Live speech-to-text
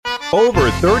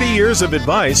Over 30 years of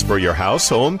advice for your house,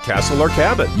 home, castle, or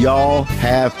cabin. Y'all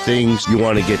have things you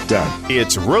want to get done.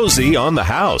 It's Rosie on the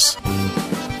House.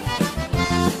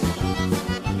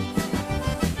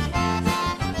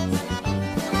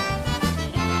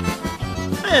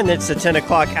 And it's the 10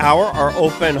 o'clock hour, our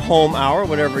open home hour.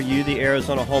 Whenever you, the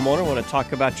Arizona homeowner, want to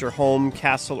talk about your home,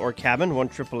 castle, or cabin,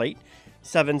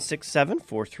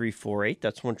 1-888-767-4348.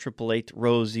 That's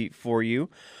 1-888-ROSIE for you.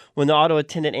 When the auto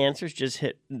attendant answers, just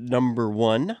hit number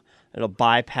 1. It'll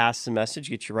bypass the message,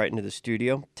 get you right into the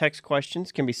studio. Text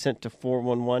questions can be sent to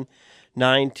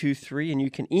 411-923, and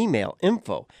you can email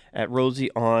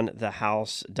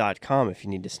info@rosieonthehouse.com. If you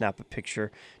need to snap a picture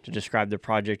to describe the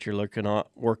project you're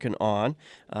working on,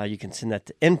 you can send that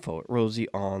to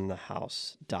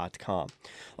info@rosieonthehouse.com.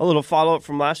 A little follow-up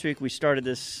from last week. We started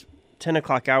this 10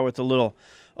 o'clock hour with a little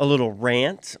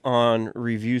rant on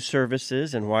review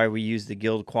services and why we use the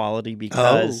Guild Quality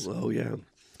because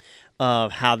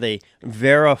of how they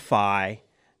verify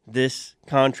this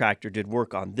contractor did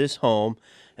work on this home,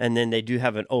 and then they do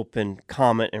have an open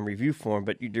comment and review form,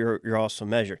 but you're also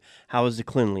measured. How is the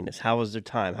cleanliness? How is their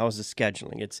time? How is the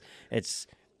scheduling? It's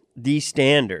the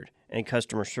standard in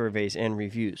customer surveys and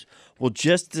reviews. Well,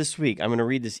 just this week, I'm going to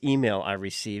read this email I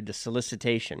received, a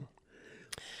solicitation.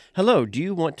 Hello, do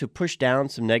you want to push down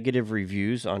some negative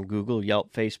reviews on Google,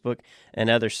 Yelp, Facebook, and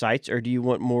other sites, or do you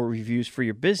want more reviews for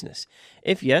your business?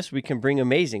 If yes, we can bring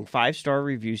amazing 5-star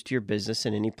reviews to your business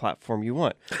in any platform you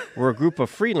want. We're a group of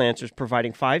freelancers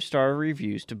providing 5-star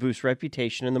reviews to boost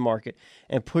reputation in the market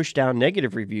and push down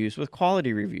negative reviews with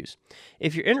quality reviews.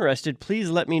 If you're interested, please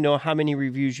let me know how many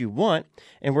reviews you want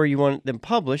and where you want them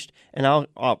published, and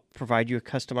I'll provide you a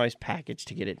customized package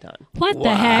to get it done. What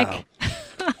the heck?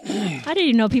 I didn't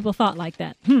even know people thought like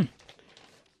that.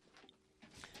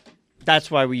 That's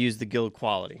why we use the Guild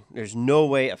Quality. There's no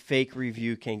way a fake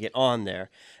review can get on there,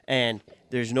 and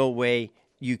there's no way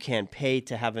you can pay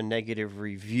to have a negative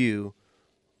review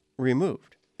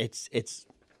removed. It's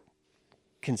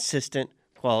consistent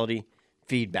quality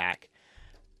feedback,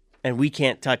 and we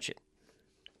can't touch it.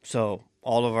 So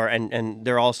all of our and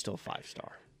they're all still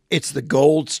 5-star. It's the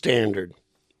gold standard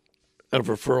of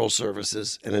referral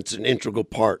services, and it's an integral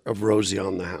part of Rosie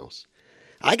on the House.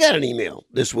 I got an email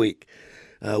this week.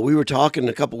 We were talking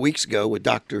a couple weeks ago with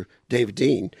Dr. David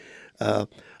Dean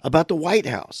about the White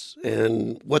House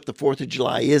and what the 4th of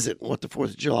July isn't and what the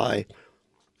 4th of July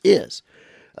is.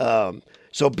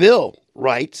 So Bill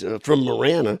writes from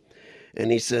Marana, and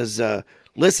he says,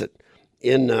 listen,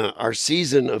 in our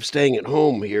season of staying at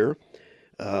home here,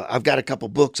 I've got a couple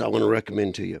books I want to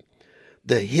recommend to you.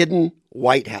 The Hidden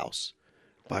White House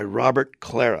by Robert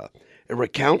Clara. It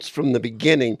recounts from the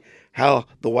beginning how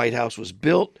the White House was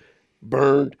built,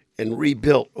 burned, and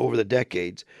rebuilt over the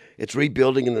decades. It's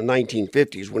rebuilding in the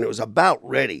 1950s when it was about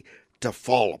ready to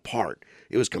fall apart.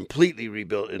 It was completely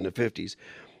rebuilt in the 50s.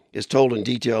 It's told in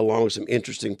detail along with some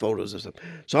interesting photos of stuff.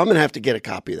 So I'm going to have to get a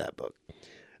copy of that book.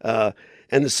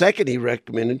 And the second he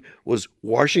recommended was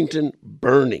Washington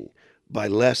Burning by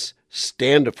Les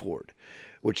Standiford,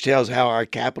 which tells how our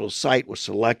Capitol site was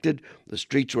selected, the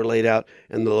streets were laid out,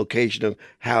 and the location of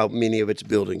how many of its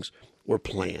buildings were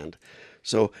planned.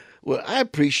 So I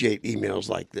appreciate emails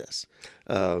like this.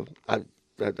 I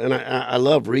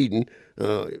love reading.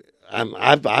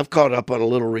 I've caught up on a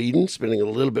little reading, spending a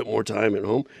little bit more time at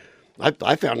home.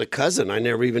 I found a cousin I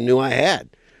never even knew I had,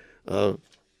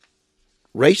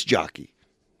 race jockey,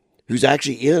 who's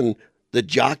actually in the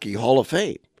Jockey Hall of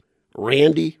Fame,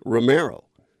 Randy Romero.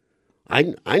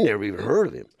 I never even heard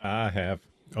of him. I have.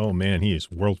 Oh, man, he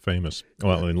is world famous.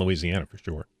 Well, in Louisiana for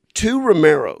sure. 2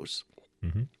 Romeros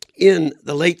in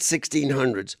the late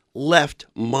 1600s left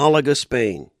Malaga,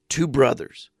 Spain, 2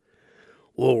 brothers.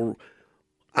 Well,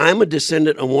 I'm a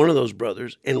descendant of one of those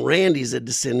brothers, and Randy's a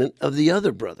descendant of the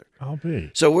other brother. I'll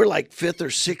be. So we're like 5th or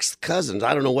 6th cousins.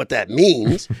 I don't know what that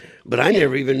means, but I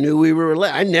never even knew we were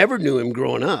related. I never knew him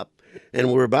growing up,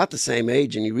 and we're about the same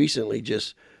age, and he recently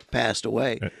just passed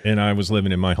away. And I was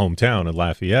living in my hometown of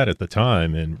Lafayette at the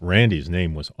time, and Randy's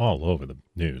name was all over the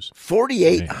news.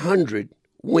 4,800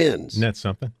 wins. Isn't that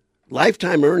something?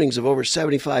 Lifetime earnings of over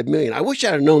 $75 million. I wish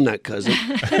I'd have known that cousin.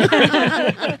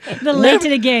 The late to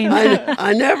the game.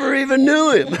 I never even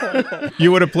knew him.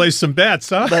 You would have placed some bets,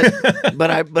 huh?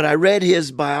 but I read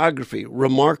his biography,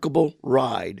 Remarkable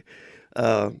Ride,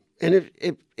 and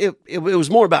it was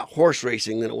more about horse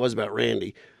racing than it was about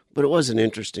Randy. But it was an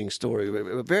interesting story,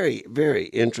 a very, very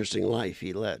interesting life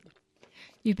he led.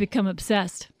 You've become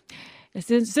obsessed.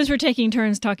 Since we're taking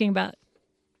turns talking about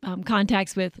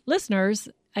contacts with listeners,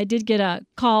 I did get a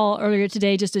call earlier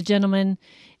today, just a gentleman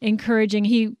encouraging.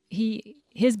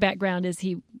 His background is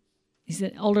he's he's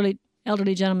an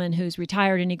elderly gentleman who's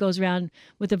retired, and he goes around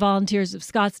with the volunteers of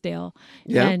Scottsdale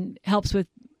and helps with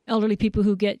elderly people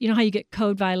who get, how you get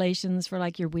code violations for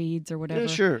like your weeds or whatever.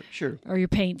 Yeah, sure. Or your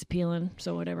paint's peeling,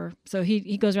 so whatever. So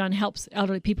he goes around and helps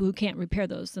elderly people who can't repair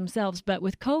those themselves. But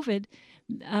with COVID,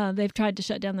 they've tried to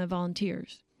shut down the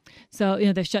volunteers. So,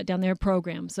 they've shut down their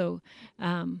program. So,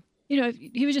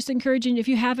 he was just encouraging, if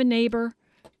you have a neighbor,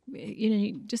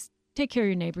 you just take care of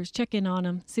your neighbors, check in on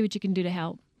them, see what you can do to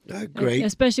help. Great.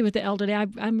 Especially with the elderly.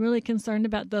 I'm really concerned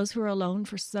about those who are alone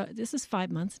this is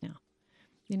 5 months now.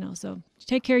 So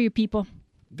take care of your people.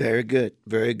 Very good.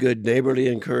 Very good neighborly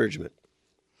encouragement.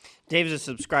 Dave's a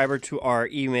subscriber to our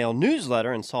email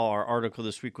newsletter and saw our article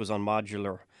this week was on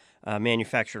modular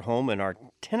manufactured home in our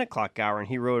 10 o'clock hour. And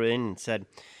he wrote in and said,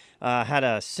 had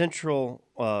a central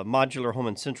modular home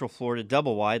in Central Florida,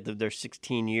 double wide, lived there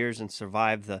 16 years and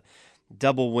survived the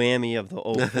double whammy of the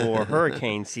 2004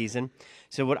 hurricane season.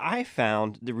 So what I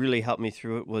found that really helped me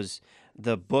through it was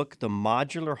the book, The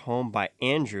Modular Home by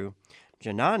Andrew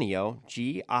Giannino,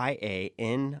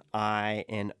 Giannino,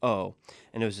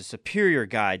 and it was a superior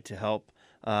guide to help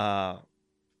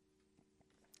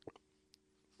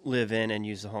live in and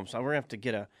use the home. So we're going to have to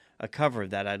get a cover of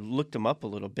that. I looked him up a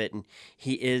little bit, and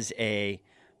he is a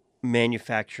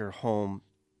manufactured home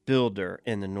builder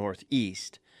in the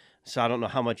Northeast. So I don't know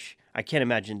how much, I can't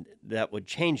imagine that would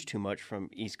change too much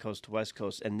from East Coast to West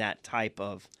Coast and that type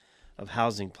of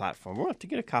housing platform. We'll have to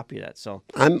get a copy of that. So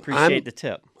appreciate the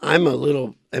tip. I'm a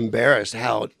little embarrassed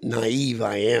how naive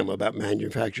I am about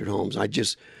manufactured homes. I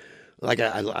just,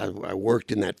 I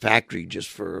worked in that factory just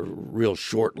for a real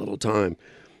short little time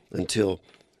until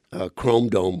Chrome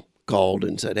Dome called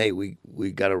and said, hey, we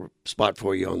got a spot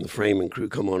for you on the framing crew.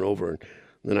 Come on over. And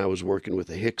then I was working with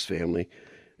the Hicks family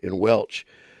in Welch.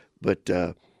 But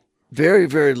very,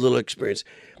 very little experience.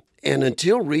 And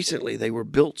until recently, they were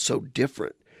built so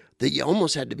different that you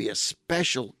almost had to be a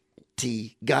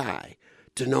specialty guy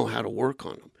to know how to work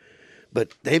on them.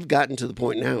 But they've gotten to the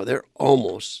point now they're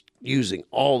almost using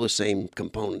all the same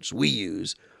components we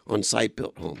use on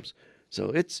site-built homes. So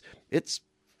it's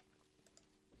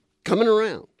coming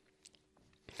around.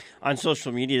 On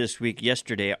social media this week,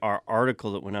 yesterday, our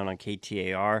article that went out on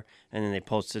KTAR, and then they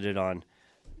posted it on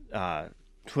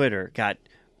Twitter, got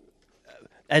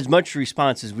as much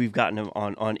response as we've gotten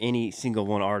on any single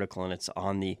one article, and it's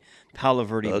on the Palo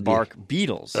Verde bark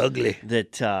beetles. Ugly.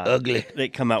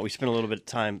 That come out. We spent a little bit of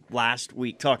time last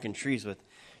week talking trees with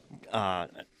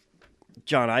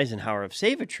John Eisenhower of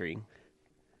Save a Tree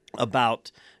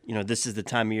about, this is the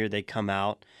time of year they come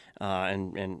out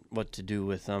and what to do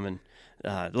with them. And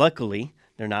luckily,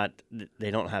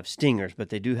 they don't have stingers, but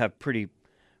they do have pretty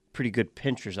good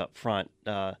pinchers up front.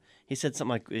 He said something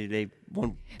like they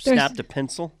snapped a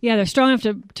pencil. Yeah, they're strong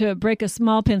enough to break a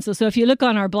small pencil. So if you look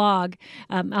on our blog,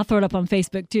 I'll throw it up on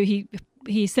Facebook too.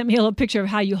 He sent me a little picture of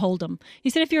how you hold them. He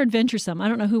said if you're adventuresome, I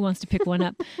don't know who wants to pick one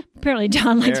up. Apparently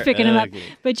John likes picking them up,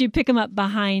 but you pick them up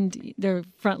behind their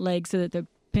front legs so that the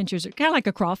pinchers are kind of like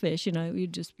a crawfish. You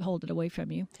just hold it away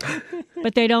from you.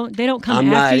 But they don't come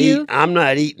after you. I'm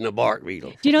not eating a bark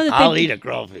beetle. Do you know that I'll eat a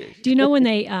crawfish. Do you know when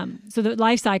they so the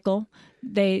life cycle?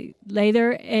 They lay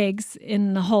their eggs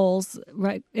in the holes,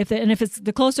 right? If it's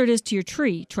the closer it is to your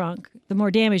tree trunk, the more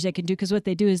damage they can do. Because what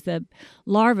they do is the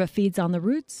larva feeds on the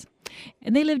roots,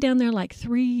 and they live down there like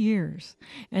 3 years.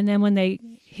 And then when they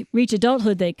reach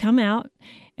adulthood, they come out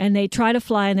and they try to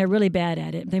fly, and they're really bad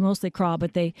at it. They mostly crawl,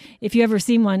 but if you ever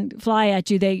seen one fly at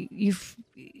you,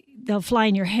 they'll fly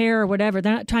in your hair or whatever.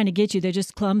 They're not trying to get you; they're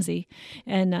just clumsy.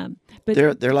 And but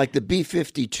they're like the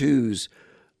B-52s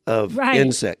of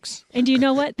insects. And do you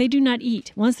know what? They do not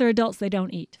eat. Once they're adults, they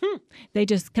don't eat. They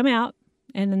just come out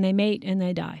and then they mate and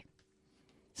they die.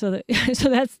 So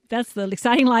that's the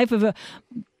exciting life of a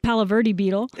Palo Verde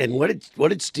beetle. And what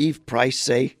did Steve Price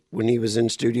say when he was in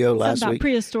studio last about week?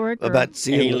 Prehistoric about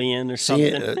seeing alien or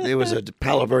something. There was a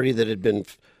Palo Verde that had been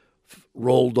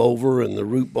rolled over and the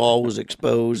root ball was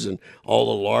exposed and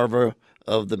all the larva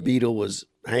of the beetle was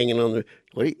hanging on the.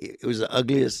 It was the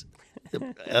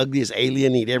ugliest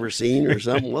alien he'd ever seen or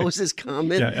something. What was his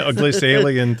comment? Yeah, ugliest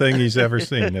alien thing he's ever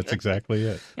seen. That's exactly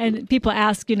it. And people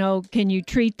ask, can you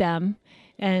treat them?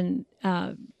 And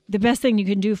the best thing you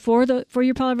can do for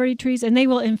your Palo Verde trees, and they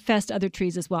will infest other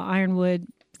trees as well, ironwood,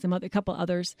 a couple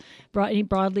others, any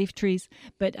broadleaf trees,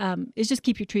 but is just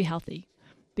keep your tree healthy.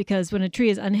 Because when a tree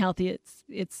is unhealthy,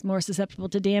 it's more susceptible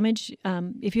to damage.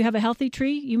 If you have a healthy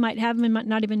tree, you might have them and might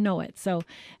not even know it. So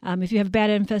if you have bad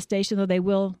infestation, though, they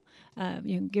will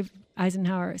give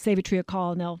Eisenhower Save a Tree a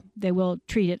call, and they will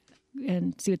treat it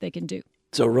and see what they can do.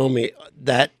 So, Romy,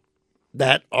 that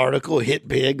That article hit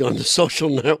big on the social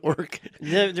network.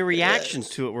 The reactions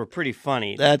to it were pretty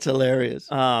funny. That's hilarious.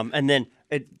 And then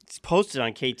it's posted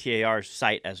on KTAR's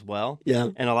site as well. Yeah.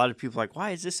 And a lot of people are like,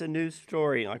 why is this a news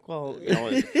story? Like, well,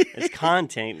 it's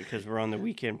content because we're on the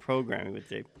weekend programming with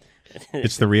Dave.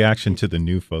 It's the reaction to the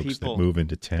new folks People- that move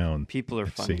into town. People are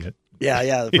that funny. see it.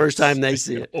 Yeah. The first time they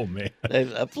see it. Oh, man.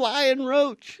 A flying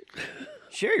roach.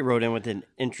 Sherry wrote in with an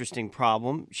interesting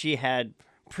problem. She had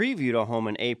previewed a home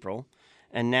in April,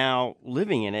 and now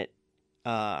living in it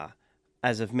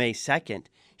as of May 2nd,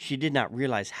 she did not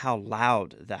realize how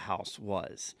loud the house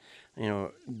was.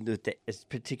 It's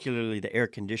particularly the air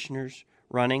conditioners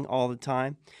running all the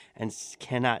time, and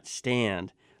cannot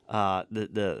stand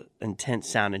the intense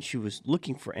sound. And she was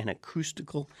looking for an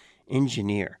acoustical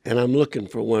engineer. And I'm looking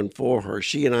for one for her.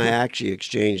 She and I actually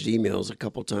exchanged emails a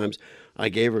couple times. I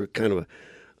gave her kind of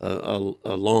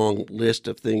a long list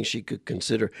of things she could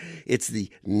consider. It's the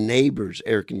neighbor's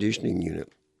air conditioning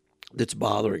unit that's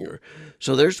bothering her.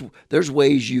 So there's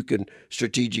ways you can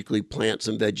strategically plant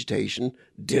some vegetation,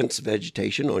 dense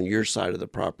vegetation on your side of the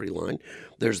property line.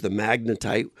 There's the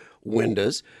magnetite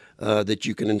windows that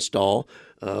you can install.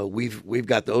 We've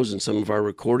got those in some of our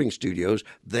recording studios.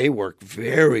 They work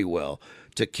very well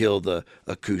to kill the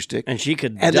acoustic. And she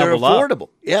could and they're double up. affordable.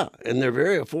 Yeah, and they're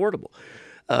very affordable.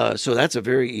 So that's a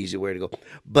very easy way to go.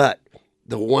 But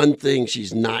the one thing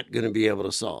she's not going to be able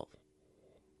to solve,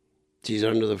 she's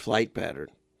under the flight pattern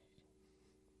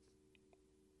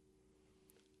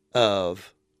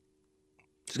of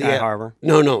Sky Harbor.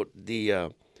 No,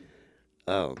 the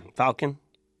Falcon.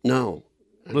 no.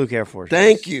 Luke Air Force.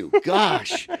 Thank you.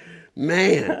 Gosh,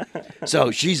 man.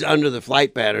 So she's under the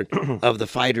flight pattern of the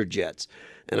fighter jets.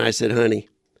 And I said, honey,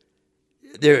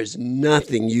 there is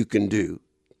nothing you can do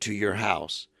to your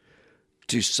house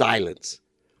to silence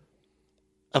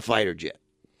a fighter jet.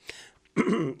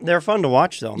 They're fun to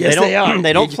watch, though. Yes, they are.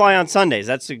 They don't fly on Sundays.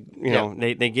 That's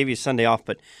they give you Sunday off,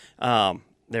 but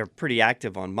they're pretty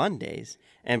active on Mondays.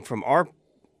 And from our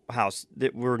house,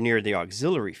 that we're near the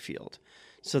auxiliary field,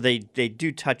 so they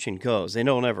do touch and goes. They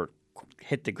don't ever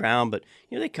hit the ground, but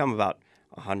they come about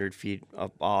 100 feet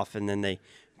up off, and then they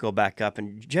go back up.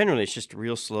 And generally, it's just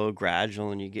real slow,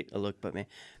 gradual, and you get a look. But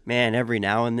man, every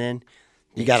now and then.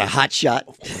 You got a hot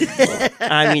shot?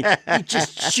 I mean, you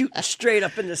just shoot straight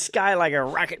up in the sky like a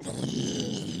rocket.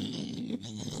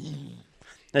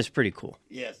 That's pretty cool.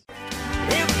 Yes.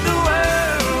 If the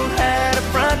world had a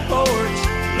front porch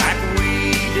like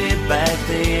we did back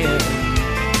then,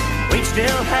 we'd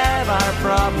still have our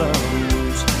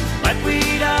problems, but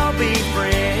we'd all be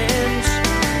friends.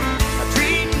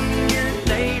 Treating your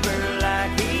neighbor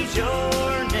like he's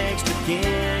your next of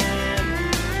kin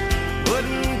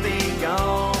wouldn't be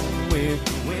gone with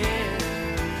the wind.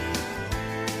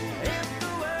 If the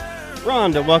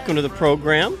world Rhonda, welcome to the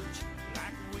program.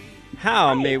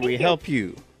 How may we help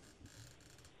you?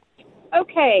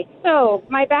 Okay, so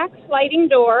my back sliding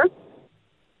door,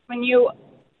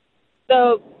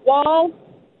 the wall,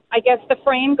 I guess the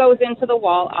frame goes into the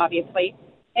wall, obviously,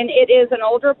 and it is an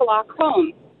older block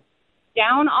home.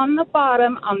 Down on the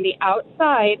bottom, on the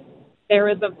outside, there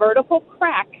is a vertical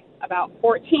crack about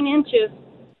 14 inches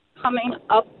coming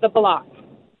up the block.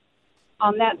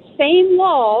 On that same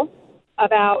wall,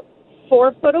 about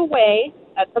 4 foot away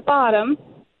at the bottom,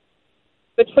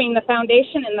 between the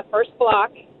foundation and the first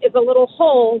block, is a little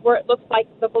hole where it looks like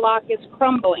the block is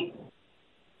crumbling.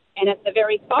 And at the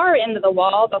very far end of the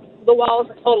wall is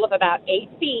a total of about 8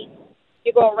 feet.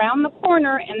 You go around the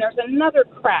corner, and there's another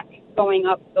crack going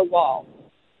up the wall.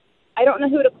 I don't know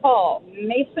who to call.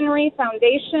 Masonry,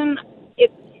 foundation.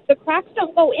 The cracks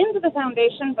don't go into the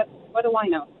foundation, but what do I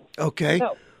know? Okay.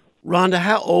 So, Rhonda,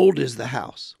 how old is the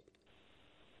house?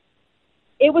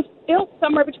 it was built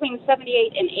somewhere between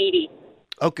 78 and 80.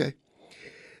 Okay.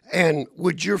 And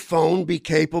would your phone be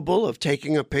capable of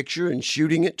taking a picture and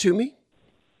shooting it to me?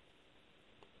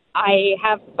 I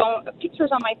have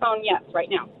pictures on my phone, yes, right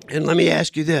now. And let me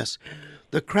ask you this.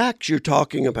 The cracks you're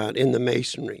talking about in the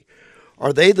masonry,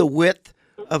 are they the width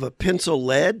of a pencil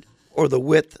lead or the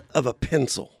width of a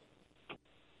pencil?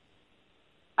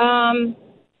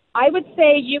 I would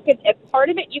say you could, as part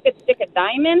of it, you could stick a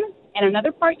dime in, and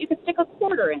another part you could stick a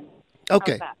quarter in.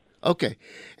 Okay. How's that? Okay.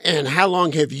 And how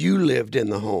long have you lived in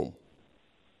the home?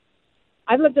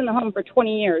 I've lived in the home for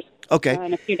 20 years. Okay.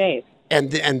 In a few days.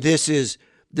 And this is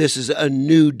a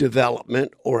new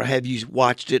development, or have you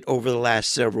watched it over the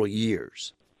last several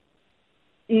years?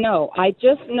 No, I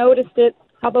just noticed it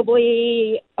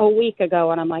probably a week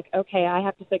ago, and I'm like, okay, I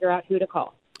have to figure out who to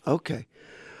call. Okay.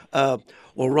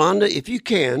 Well, Rhonda, if you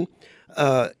can,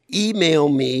 email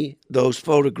me those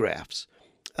photographs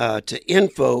to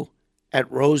info at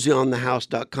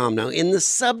rosieonthehouse.com. Now, in the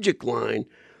subject line,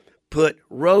 put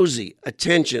Rosie,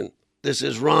 attention, this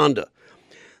is Rhonda.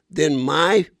 Then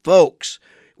my folks,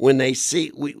 when they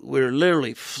see, we're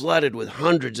literally flooded with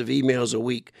hundreds of emails a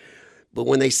week, but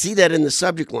when they see that in the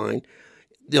subject line,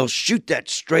 they'll shoot that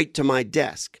straight to my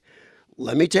desk.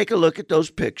 Let me take a look at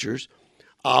those pictures.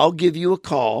 I'll give you a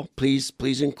call. Please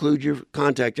include your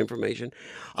contact information.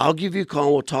 I'll give you a call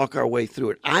and we'll talk our way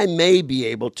through it. I may be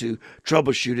able to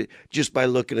troubleshoot it just by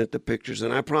looking at the pictures.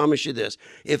 And I promise you this,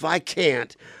 if I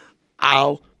can't,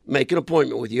 I'll make an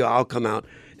appointment with you. I'll come out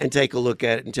and take a look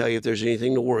at it and tell you if there's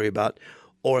anything to worry about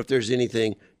or if there's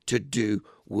anything to do.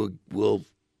 We'll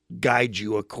guide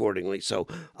you accordingly. So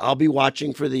I'll be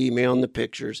watching for the email and the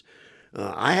pictures.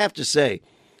 I have to say,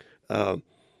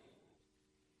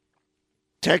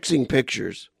 texting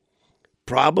pictures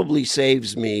probably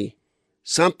saves me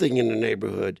something in the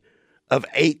neighborhood of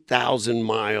 8,000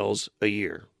 miles a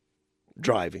year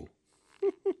driving.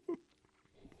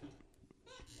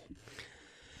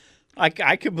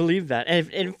 I could believe that. And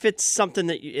if it's something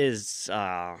that is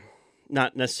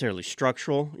not necessarily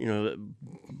structural,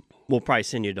 we'll probably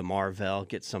send you to Marvell,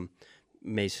 get some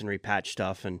masonry patch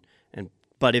stuff.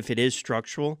 But if it is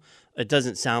structural, it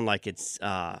doesn't sound like it's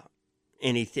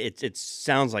anything. It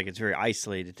sounds like it's very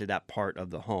isolated to that part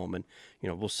of the home. And,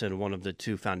 we'll send one of the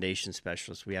two foundation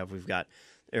specialists we have. We've got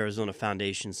Arizona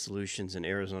Foundation Solutions and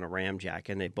Arizona Ramjack,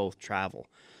 and they both travel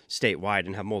statewide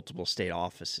and have multiple state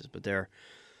offices. But they're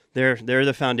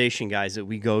the foundation guys that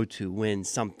we go to when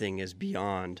something is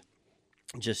beyond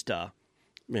just a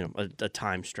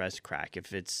time stress crack.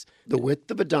 If it's the width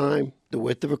of a dime, the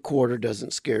width of a quarter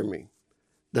doesn't scare me.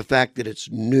 The fact that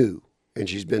it's new and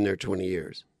she's been there 20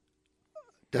 years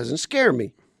doesn't scare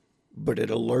me, but it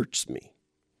alerts me.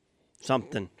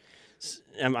 Something.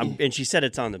 And she said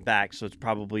it's on the back, so it's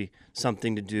probably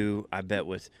something to do, I bet,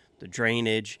 with the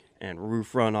drainage and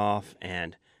roof runoff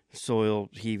and soil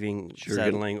heaving,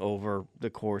 settling over the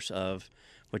course of,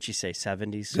 what'd she say,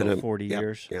 70s, so 40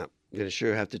 years? Yeah, going to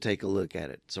sure have to take a look at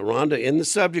it. So, Rhonda, in the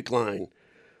subject line,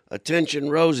 attention,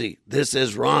 Rosie, this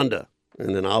is Rhonda.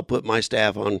 And then I'll put my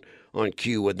staff on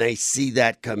cue. When they see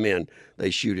that come in, they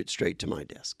shoot it straight to my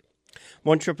desk.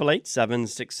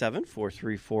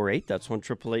 1-888-767-4348. That's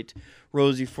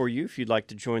 1-888-ROSIE for you. If you'd like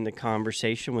to join the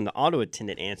conversation, when the auto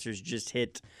attendant answers, just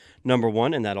hit number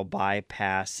 1, and that'll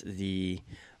bypass the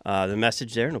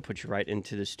message there, and it'll put you right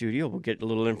into the studio. We'll get a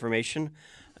little information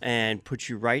and put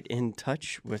you right in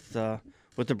touch with the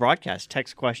broadcast.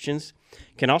 Text questions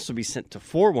can also be sent to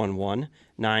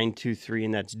 411-923,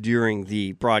 and that's during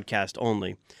the broadcast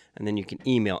only. And then you can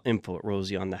email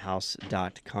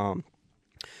info@rosieonthehouse.com.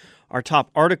 Our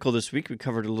top article this week, we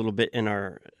covered a little bit in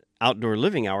our outdoor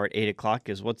living hour at 8 o'clock,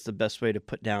 is what's the best way to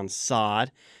put down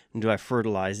sod and do I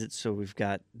fertilize it? So we've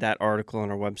got that article on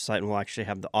our website, and we'll actually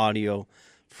have the audio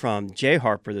from Jay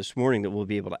Harper this morning that we'll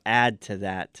be able to add to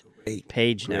that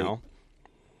page now.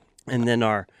 And then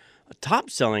our top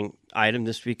selling item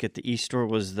this week at the e-store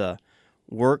was the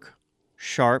Work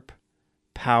Sharp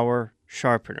Power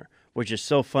Sharpener, which is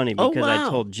so funny because I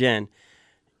told Jen,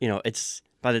 it's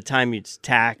by the time it's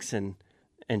tax and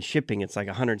shipping, it's like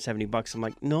 $170. I'm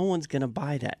like, no one's going to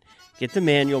buy that. Get the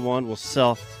manual one. We'll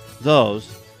sell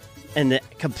those. And the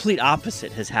complete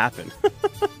opposite has happened.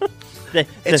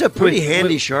 It's a pretty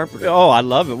handy sharpener. Oh, I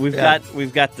love it. We've got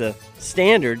the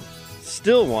standard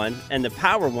still one, and the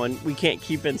power one we can't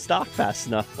keep in stock fast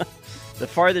enough. The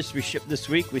farthest we shipped this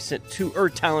week, we sent 2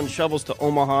 Earth Talon shovels to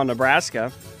Omaha,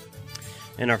 Nebraska.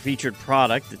 And our featured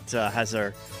product that has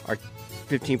our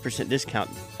 15%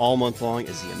 discount all month long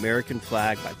is the American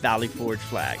Flag by Valley Forge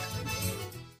Flags.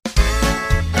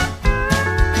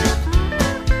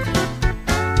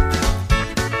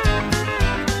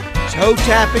 Toe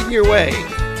tapping your way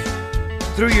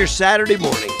through your Saturday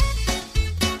morning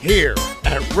here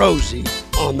at Rosie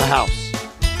on the House.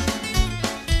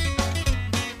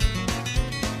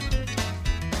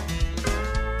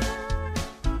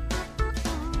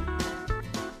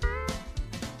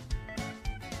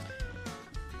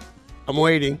 I'm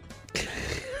waiting.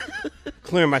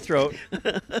 Clearing my throat.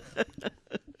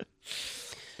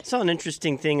 Saw an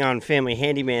interesting thing on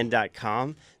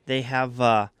FamilyHandyman.com. They have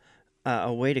a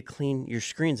way to clean your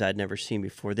screens I'd never seen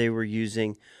before. They were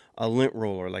using a lint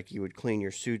roller like you would clean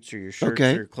your suits or your shirts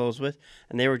or your clothes with,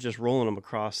 and they were just rolling them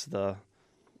across the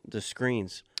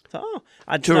screens. So,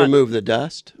 remove the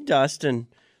dust? Dust and,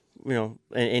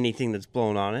 anything that's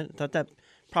blown on it. I thought that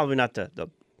probably not the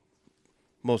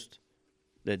most...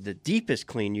 The deepest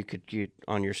clean you could get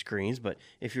on your screens, but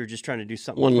if you're just trying to do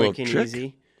something quick and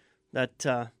easy,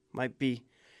 that might be,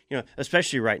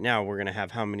 especially right now, we're going to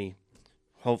have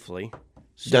hopefully,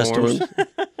 Dust storms.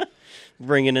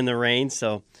 Bringing in the rain.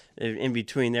 So in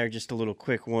between there, just a little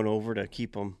quick one over to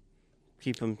keep them.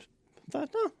 Thought,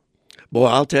 no. Boy,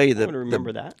 I'll tell you,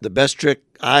 the best trick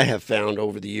I have found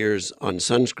over the years on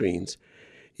sunscreens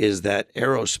is that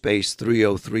Aerospace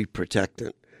 303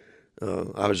 protectant.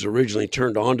 I was originally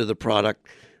turned on to the product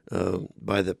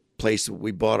by the place that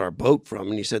we bought our boat from,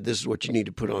 and he said, this is what you need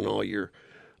to put on all your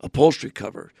upholstery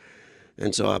cover.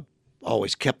 And so I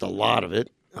always kept a lot of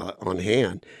it on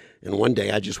hand. And one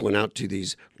day I just went out to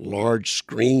these large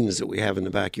screens that we have in the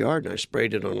backyard, and I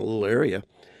sprayed it on a little area.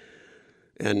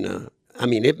 And,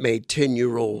 it made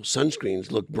 10-year-old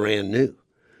sunscreens look brand new.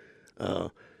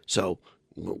 So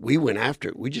we went after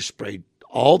it. We just sprayed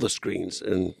all the screens,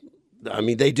 and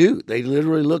they do. They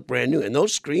literally look brand new. And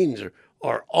those screens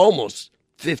are almost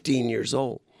 15 years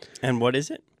old. And what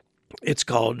is it? It's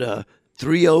called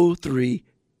 303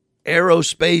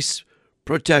 Aerospace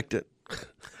Protectant.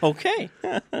 Okay.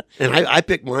 And I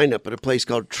picked mine up at a place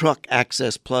called Truck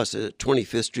Access Plus at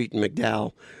 25th Street in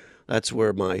McDowell. That's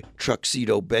where my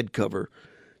Truxedo bed cover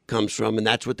comes from. And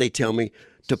that's what they tell me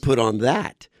to put on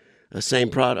that, same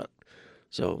product.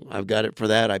 So I've got it for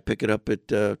that. I pick it up at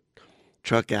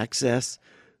Truck Access,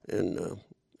 and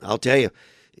I'll tell you,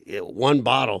 one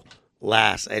bottle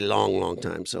lasts a long, long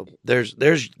time. So there's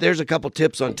a couple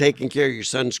tips on taking care of your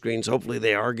sunscreens. Hopefully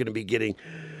they are going to be getting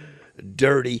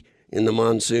dirty in the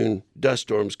monsoon dust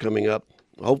storms coming up.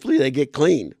 Hopefully they get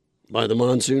cleaned by the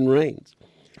monsoon rains.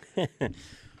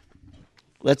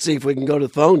 Let's see if we can go to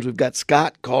the phones. We've got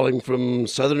Scott calling from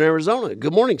Southern Arizona.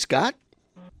 Good morning, Scott.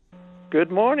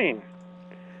 Good morning.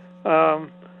 I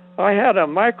had a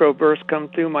microburst come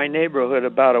through my neighborhood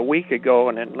about a week ago,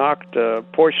 and it knocked a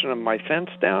portion of my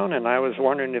fence down, and I was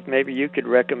wondering if maybe you could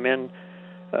recommend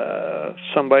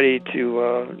somebody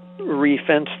to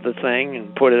re-fence the thing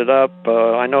and put it up.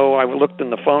 I know I looked in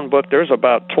the phone book. There's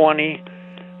about 20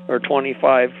 or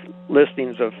 25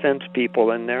 listings of fence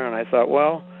people in there, and I thought,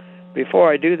 well,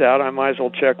 before I do that, I might as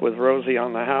well check with Rosie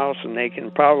on the house, and they can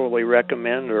probably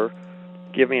recommend or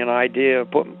give me an idea,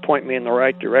 point me in the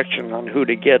right direction on who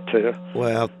to get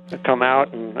to come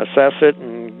out and assess it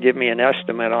and give me an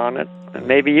estimate on it. And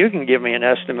maybe you can give me an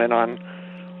estimate on,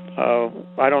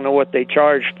 I don't know what they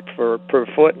charge per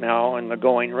foot now and the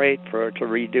going rate to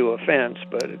redo a fence,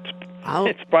 but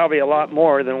it's probably a lot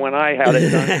more than when I had it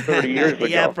done 30 years ago.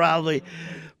 Yeah, probably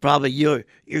you're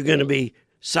going to be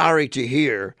sorry to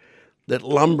hear that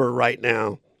lumber right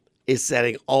now is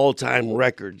setting all-time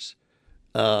records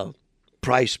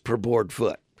price per board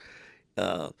foot.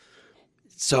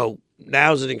 So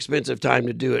now's an expensive time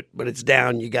to do it, but it's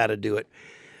down. You got to do it.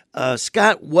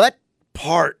 Scott, what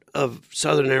part of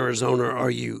Southern Arizona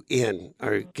are you in?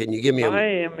 Or can you give me I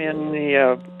am in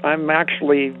the, I'm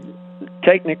actually,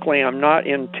 technically I'm not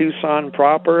in Tucson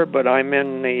proper, but I'm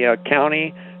in the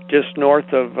county just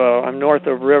north of, I'm north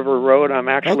of River Road. I'm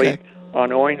actually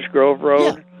on Orange Grove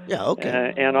Road. Yeah,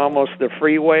 okay. And almost the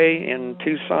freeway in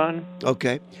Tucson.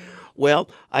 Okay. Well,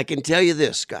 I can tell you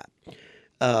this, Scott.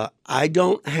 I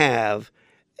don't have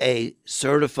a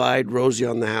certified Rosie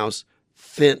on the House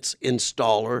fence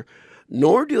installer,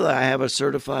 nor do I have a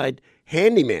certified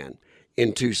handyman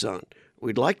in Tucson.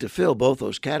 We'd like to fill both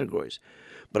those categories.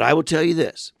 But I will tell you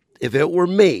this. If it were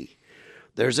me,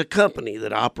 there's a company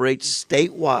that operates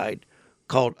statewide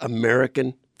called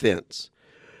American Fence.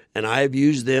 And I have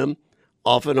used them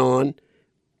off and on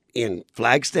in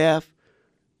Flagstaff,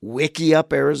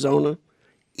 Wickiup, Arizona,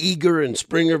 Eager in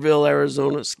Springerville,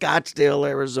 Arizona, Scottsdale,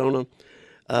 Arizona.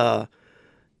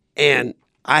 And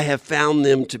I have found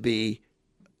them to be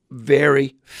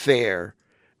very fair,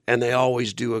 and they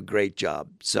always do a great job.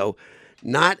 So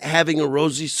not having a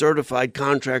Rosie certified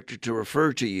contractor to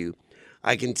refer to you,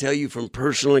 I can tell you from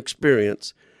personal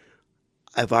experience,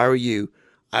 if I were you,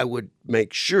 I would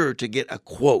make sure to get a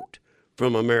quote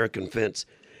from American Fence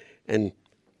and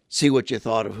see what you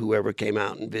thought of whoever came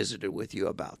out and visited with you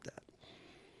about that.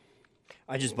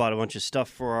 I just bought a bunch of stuff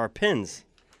for our pins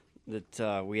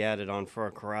that we added on for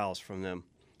our corrals from them.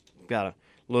 Got it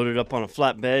loaded up on a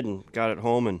flatbed and got it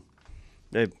home, and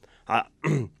they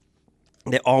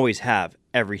always have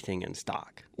everything in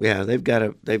stock. Yeah, they've got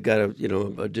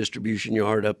a distribution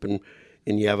yard up in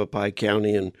Yavapai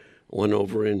County and one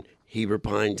over in Heber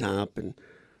Pine Top, and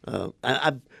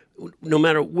no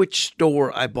matter which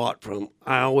store I bought from,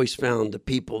 I always found the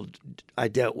people I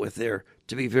dealt with there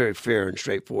to be very fair and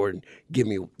straightforward and give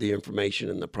me the information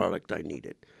and the product I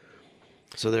needed.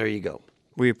 So there you go.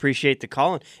 We appreciate the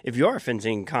call. And if you are a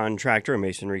fencing contractor, a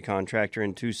masonry contractor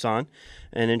in Tucson,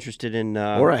 and interested in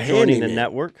joining the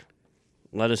network,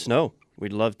 let us know.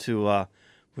 We'd love to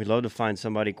find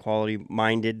somebody quality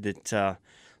minded that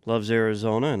loves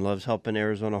Arizona and loves helping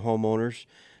Arizona homeowners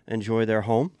enjoy their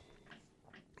home,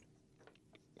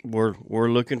 we're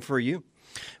looking for you.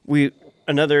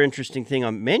 Another interesting thing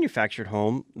on manufactured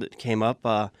home that came up,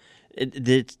 and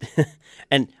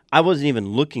I wasn't even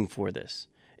looking for this.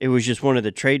 It was just one of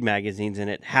the trade magazines, and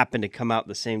it happened to come out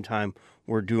the same time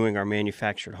we're doing our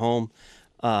manufactured home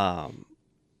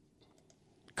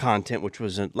content, which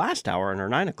was in last hour in our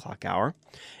 9 o'clock hour.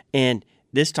 And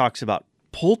this talks about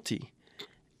Pulte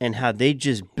and how they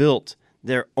just built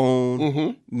their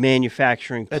own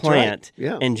manufacturing plant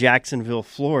in Jacksonville,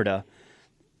 Florida,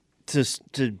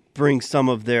 to bring some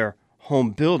of their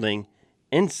home building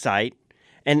insight.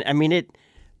 And I mean, it,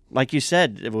 like you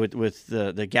said, with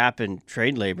the gap in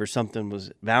trade labor, something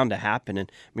was bound to happen.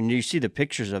 And I mean, you see the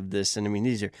pictures of this, and I mean,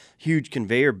 these are huge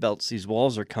conveyor belts these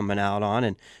walls are coming out on,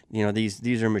 and you know,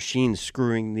 these are machines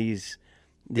screwing these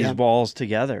walls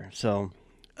together. So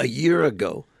a year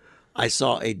ago, I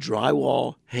saw a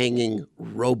drywall hanging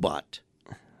robot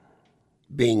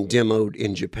being demoed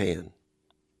in Japan.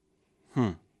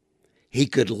 He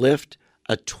could lift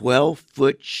a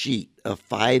 12-foot sheet of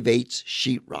 5/8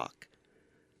 sheetrock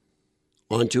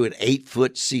onto an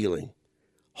 8-foot ceiling,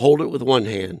 hold it with one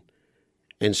hand,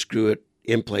 and screw it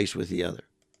in place with the other.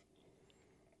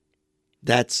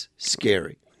 That's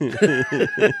scary.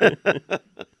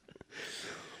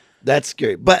 That's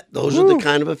scary. But those are the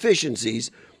kind of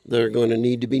efficiencies that are going to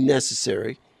need to be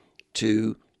necessary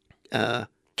to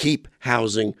keep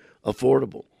housing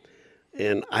affordable.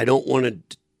 And I don't want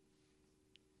to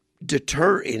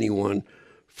deter anyone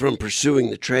from pursuing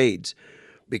the trades,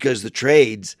 because the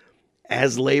trades,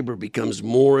 as labor becomes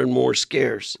more and more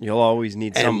scarce, you'll always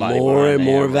need somebody, and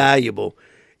more valuable,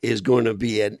 is going to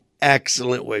be an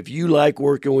excellent way. If you like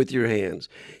working with your hands,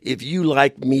 if you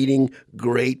like meeting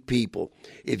great people,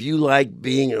 if you like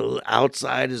being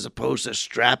outside as opposed to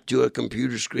strapped to a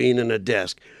computer screen and a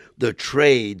desk, the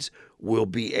trades will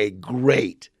be a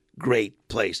great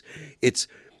place.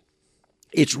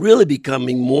 It's really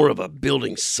becoming more of a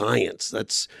building science.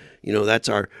 That's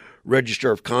our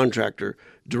Register of Contractor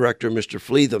Director, Mr.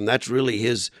 Fleetham. That's really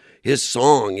his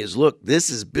song is, look, this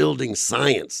is building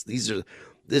science.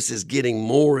 This is getting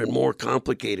more and more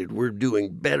complicated. We're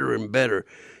doing better and better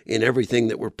in everything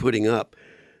that we're putting up.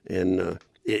 And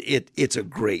it's a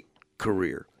great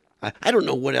career. I don't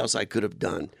know what else I could have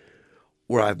done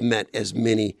where I've met as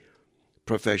many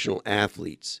professional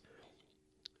athletes,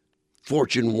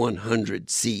 Fortune 100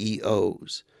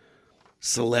 CEOs,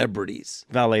 celebrities.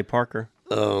 Valet Parker.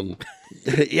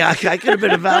 Yeah, I could have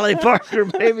been a valet Parker,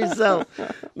 maybe so.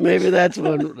 Maybe that's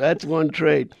one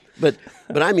trade. But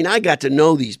I mean, I got to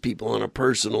know these people on a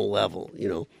personal level,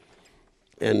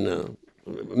 and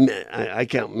I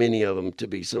count many of them to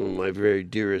be some of my very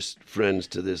dearest friends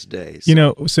to this day.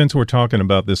 So. Since we're talking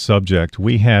about this subject,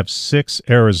 we have 6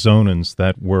 Arizonans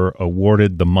that were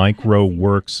awarded the Micro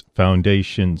Works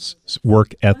Foundation's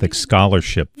Work Ethic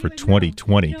Scholarship for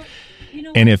 2020.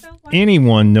 And if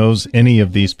anyone knows any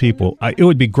of these people, it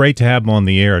would be great to have them on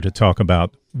the air to talk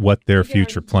about what their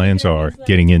future plans are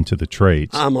getting into the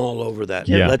trades. I'm all over that.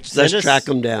 Yeah. Let's track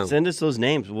them down. Send us those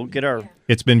names. We'll get our...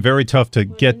 It's been very tough to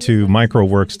get to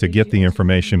MicroWorks to get the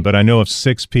information, but I know of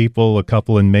 6 people, a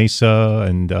couple in Mesa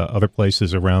and other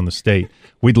places around the state.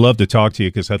 We'd love to talk to you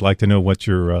because I'd like to know what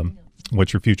your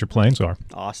future plans are.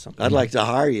 Awesome. I'd like to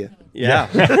hire you.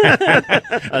 Yeah.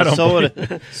 So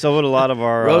would a lot of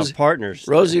our partners.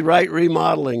 Rosie Wright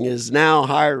Remodeling is now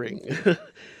hiring.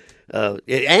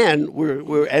 And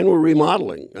we're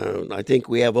remodeling. I think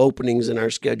we have openings in our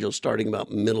schedule starting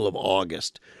about middle of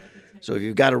August. So if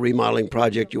you've got a remodeling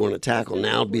project you want to tackle,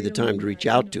 now would be the time to reach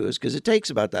out to us, because it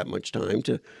takes about that much time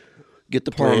to get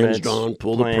the plans drawn,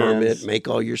 pull the permit, make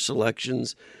all your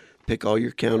selections, pick all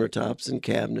your countertops and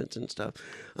cabinets and stuff.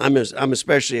 I'm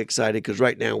especially excited because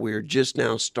right now we're just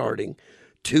now starting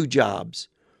 2 jobs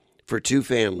for 2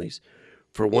 families.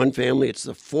 For one family, it's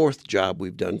the 4th job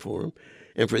we've done for them.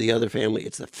 And for the other family,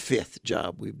 it's the 5th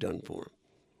job we've done for them.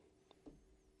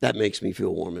 That makes me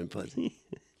feel warm and fuzzy.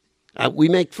 We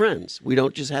make friends. We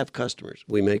don't just have customers.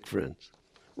 We make friends.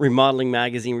 Remodeling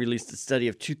Magazine released a study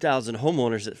of 2,000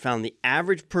 homeowners that found the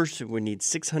average person would need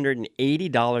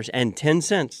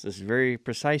 $680.10, this is very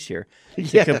precise here,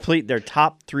 to complete their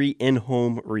top 3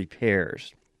 in-home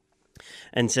repairs.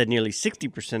 And said nearly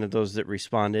 60% of those that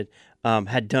responded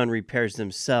had done repairs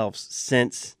themselves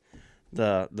since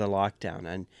the lockdown.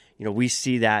 And, we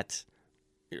see that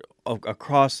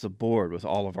across the board with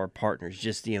all of our partners,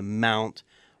 just the amount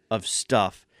of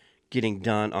stuff getting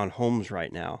done on homes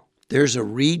right now. There's a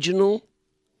regional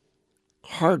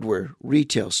hardware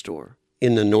retail store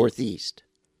in the Northeast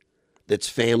that's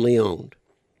family owned.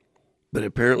 but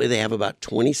apparently they have about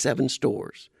 27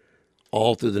 stores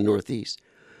all through the Northeast.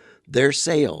 Their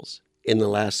sales in the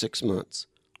last 6 months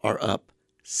are up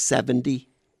 70%.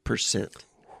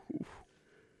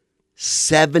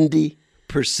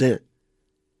 70%.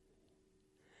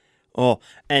 Oh,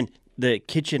 and the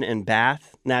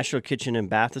National Kitchen and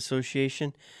Bath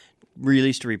Association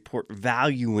released a report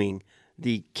valuing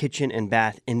the kitchen and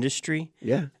bath industry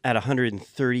at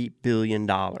 $130 billion.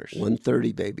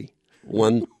 130, baby.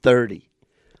 130.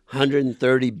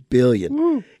 130 billion.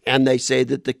 Woo. And they say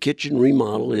that the kitchen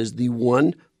remodel is the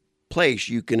one place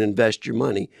you can invest your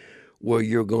money where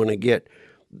you're going to get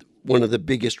one of the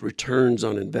biggest returns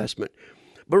on investment.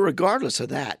 But regardless of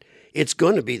that, it's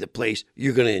going to be the place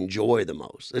you're going to enjoy the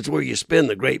most. It's where you spend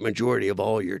the great majority of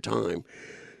all your time.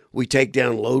 We take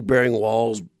down load-bearing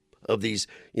walls of these,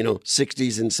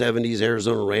 60s and 70s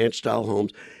Arizona ranch-style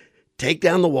homes. Take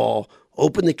down the wall,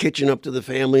 open the kitchen up to the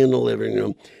family in the living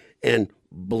room, and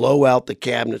blow out the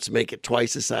cabinets, make it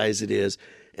twice the size it is,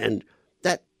 and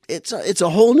it's a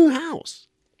whole new house.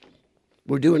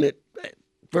 We're doing it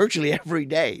virtually every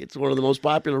day. It's one of the most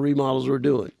popular remodels we're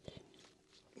doing.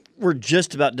 We're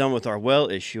just about done with our well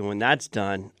issue. When that's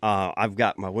done, I've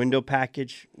got my window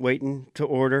package waiting to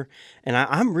order, and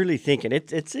I'm really thinking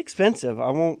it's expensive.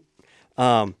 I won't.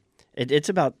 It's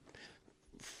about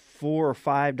 $4 or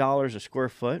 $5 a square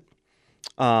foot,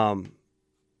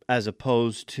 as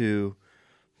opposed to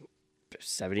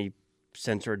 70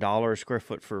 cents or $1 a square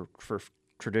foot for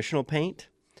traditional paint.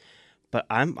 But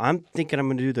I'm thinking I'm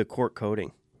going to do the cork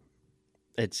coating.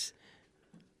 It's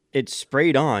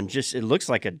sprayed on, it looks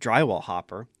like a drywall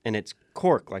hopper, and it's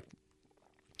cork.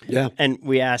 Yeah. And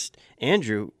we asked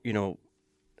Andrew,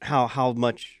 how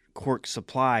much cork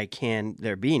supply can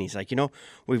there be? And he's like,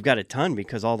 we've got a ton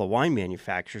because all the wine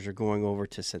manufacturers are going over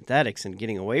to synthetics and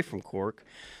getting away from cork.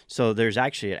 So there's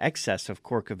actually an excess of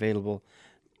cork available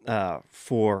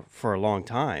for a long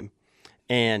time.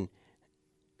 And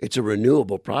it's a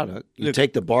renewable product. You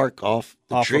take the bark off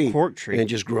a cork tree, and it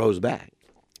just grows back.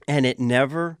 And it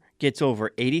never gets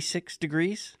over 86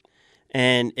 degrees,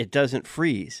 and it doesn't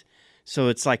freeze. So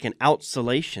it's like an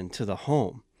outsolation to the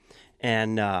home.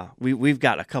 And we've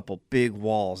got a couple big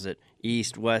walls at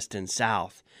east, west, and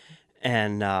south.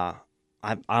 And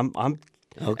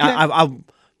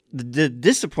the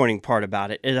disappointing part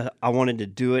about it is I wanted to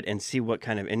do it and see what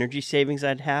kind of energy savings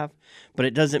I'd have, but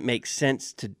it doesn't make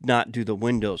sense to not do the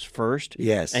windows first.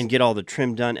 Yes. And get all the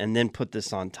trim done and then put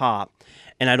this on top.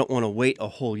 And I don't want to wait a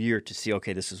whole year to see,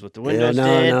 okay, this is what the windows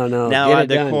did. No. Now add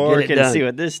the cork and see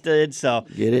what this did. So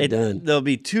get it done. There'll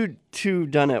be two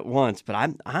done at once.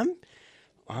 But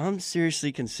I'm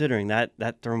seriously considering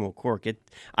that thermal cork.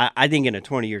 I think in a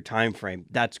 20-year time frame,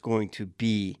 that's going to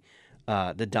be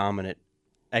the dominant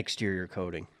exterior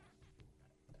coating.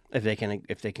 If they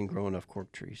can grow enough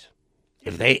cork trees.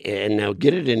 And now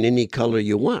get it in any color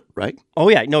you want, right? Oh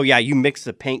yeah, no, yeah. You mix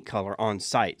the paint color on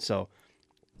site, so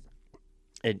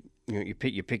you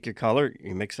pick your color,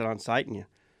 you mix it on site, and you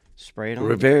spray it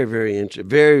on. Very, very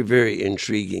very, very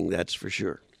intriguing. That's for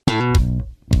sure.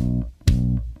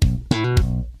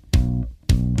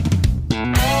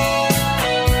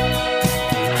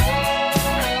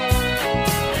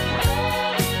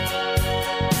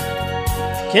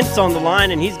 Kent's on the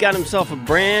line, and he's got himself a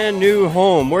brand new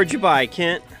home. Where'd you buy,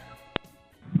 Kent?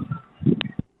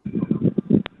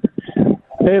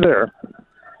 Hey there.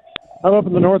 I'm up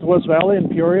in the Northwest Valley in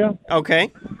Peoria.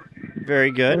 Okay.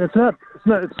 Very good. And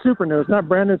it's super new. It's not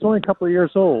brand new. It's only a couple of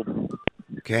years old.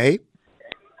 Okay.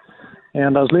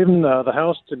 And I was leaving the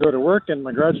house to go to work, and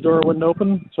my garage door wouldn't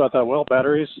open. So I thought, well,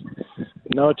 batteries.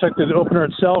 No, I checked the opener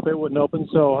itself. It wouldn't open.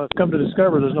 So I've come to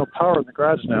discover there's no power in the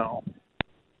garage now.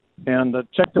 And I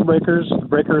checked the breakers. The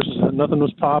breakers, nothing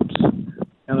was popped.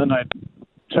 And then I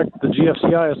checked the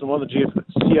GFCIs, and one of the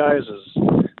GFCIs is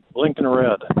blinking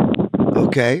red.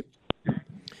 Okay.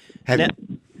 Have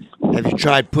you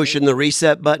tried pushing the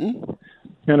reset button?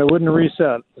 And it wouldn't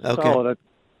reset. It's okay. Solid.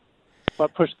 I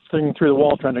pushed the thing through the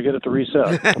wall trying to get it to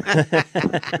reset.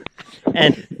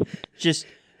 And just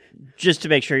to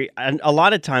make sure, a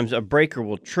lot of times a breaker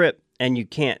will trip, and you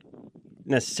can't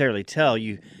necessarily tell.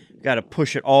 You got to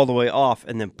push it all the way off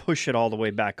and then push it all the way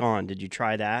back on. Did you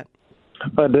try that?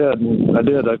 I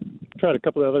did. I tried a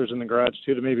couple of others in the garage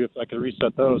too, to maybe if I could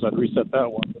reset those, I'd reset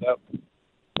that one, but that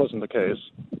wasn't the case.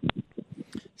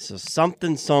 So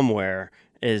something somewhere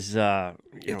is,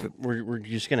 we're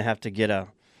just going to have to get a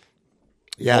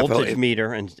voltage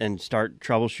meter and start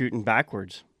troubleshooting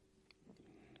backwards.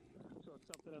 So it's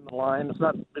something in the line.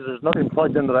 There's nothing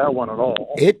plugged into that one at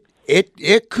all.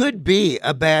 It could be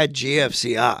a bad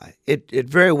GFCI. It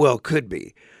very well could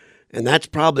be. And that's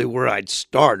probably where I'd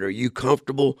start. Are you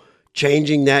comfortable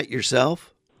changing that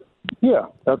yourself? Yeah,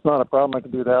 that's not a problem. I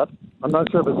can do that. I'm not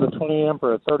sure if it's a 20 amp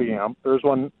or a 30 amp. There's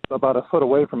one about a foot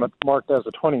away from it marked as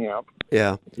a 20 amp.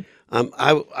 Yeah,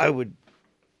 I would.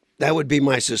 That would be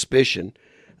my suspicion.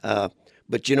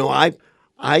 But you know,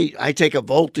 I take a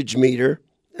voltage meter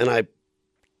and I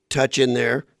touch in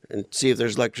there and see if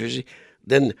there's electricity.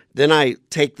 Then I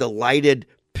take the lighted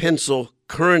pencil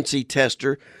currency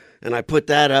tester and I put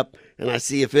that up and I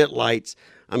see if it lights.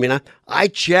 I mean, I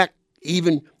check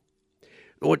even.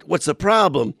 What's the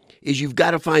problem is you've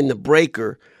got to find the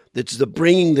breaker that's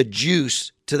bringing the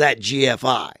juice to that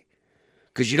GFI,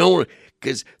 because you don't want,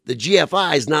 because the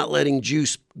GFI is not letting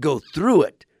juice go through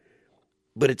it,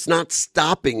 but it's not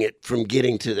stopping it from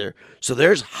getting to there. So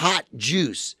there's hot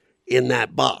juice in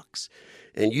that box,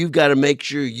 and you've got to make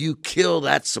sure you kill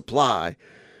that supply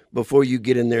before you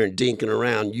get in there and dinking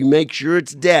around. You make sure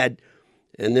it's dead,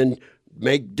 and then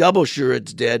make double sure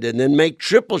it's dead, and then make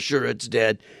triple sure it's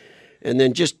dead. And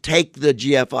then just take the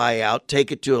GFI out,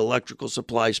 take it to an electrical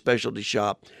supply specialty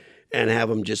shop, and have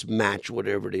them just match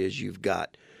whatever it is you've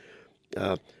got.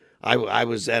 I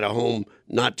was at a home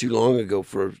not too long ago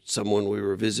for someone we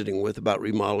were visiting with about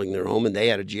remodeling their home, and they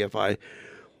had a GFI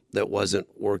that wasn't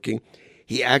working.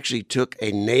 He actually took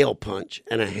a nail punch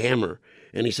and a hammer,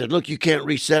 and he said, "Look, you can't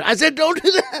reset." I said, "Don't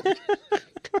do that."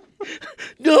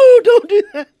 No, don't do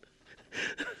that.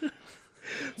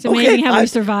 It's amazing how we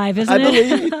survive, isn't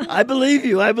it? I believe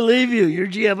you. I believe you. Your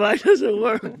GFI doesn't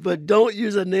work, but don't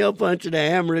use a nail punch and a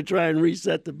hammer to try and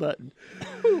reset the button.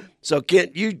 So,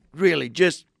 Kent, you really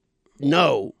just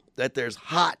know that there's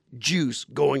hot juice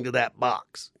going to that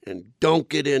box, and don't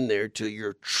get in there till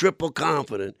you're triple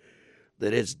confident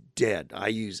that it's dead. I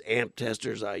use amp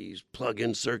testers. I use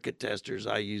plug-in circuit testers.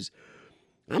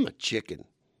 I'm a chicken.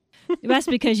 That's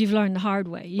because you've learned the hard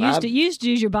way. You used to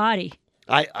use your body.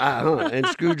 And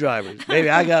screwdrivers. Maybe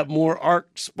I got more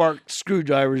arc spark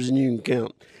screwdrivers than you can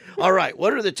count. All right,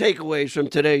 what are the takeaways from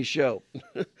today's show?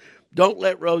 Don't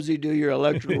let Rosie do your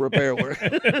electrical repair work.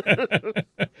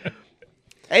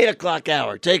 8 o'clock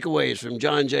hour, takeaways from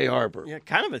John J. Harper. Yeah,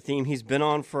 kind of a theme he's been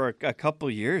on for a couple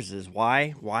years is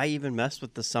why even mess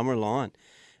with the summer lawn?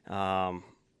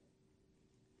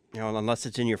 Unless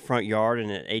it's in your front yard and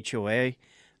at HOA.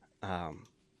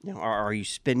 Are you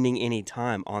spending any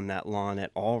time on that lawn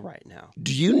at all right now?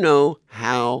 Do you know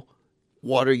how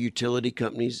water utility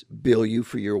companies bill you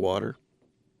for your water?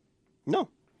 No.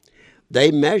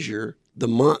 They measure the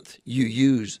month you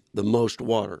use the most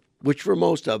water, which for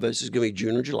most of us is going to be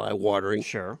June or July, watering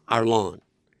our lawn.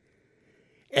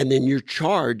 And then you're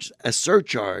charged a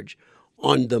surcharge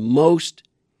on the most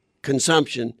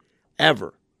consumption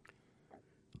ever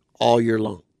all year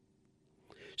long.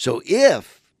 So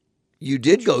if you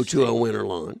did go to a winter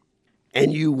lawn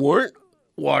and you weren't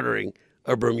watering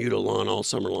a Bermuda lawn all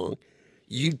summer long,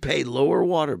 you'd pay lower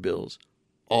water bills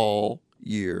all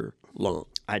year long.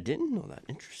 I didn't know that.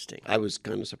 Interesting. I was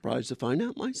kind of surprised to find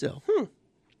out myself.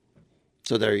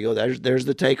 So there you go. There's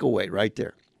the takeaway right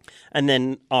there. And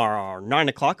then our 9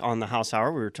 o'clock on the House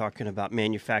Hour, we were talking about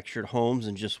manufactured homes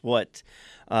and just what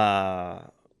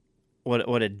a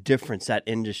difference that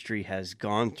industry has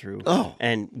gone through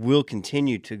and will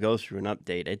continue to go through and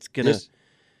update.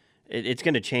 It's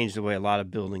gonna change the way a lot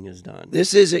of building is done.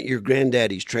 This isn't your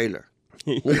granddaddy's trailer.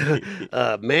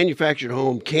 Manufactured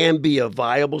home can be a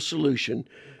viable solution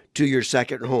to your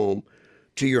second home,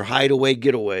 to your hideaway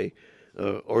getaway,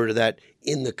 or to that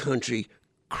in the country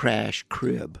crash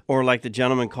crib. Or like the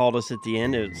gentleman called us at the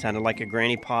end, it sounded like a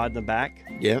granny pod in the back.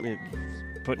 Yeah,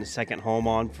 putting a second home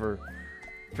on for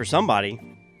somebody.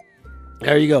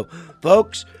 There you go.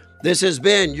 Folks, this has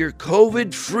been your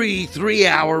COVID-free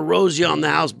 3-hour Rosie on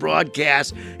the House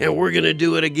broadcast, and we're going to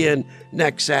do it again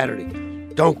next Saturday.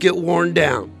 Don't get worn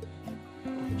down.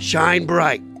 Shine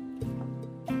bright.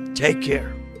 Take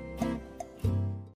care.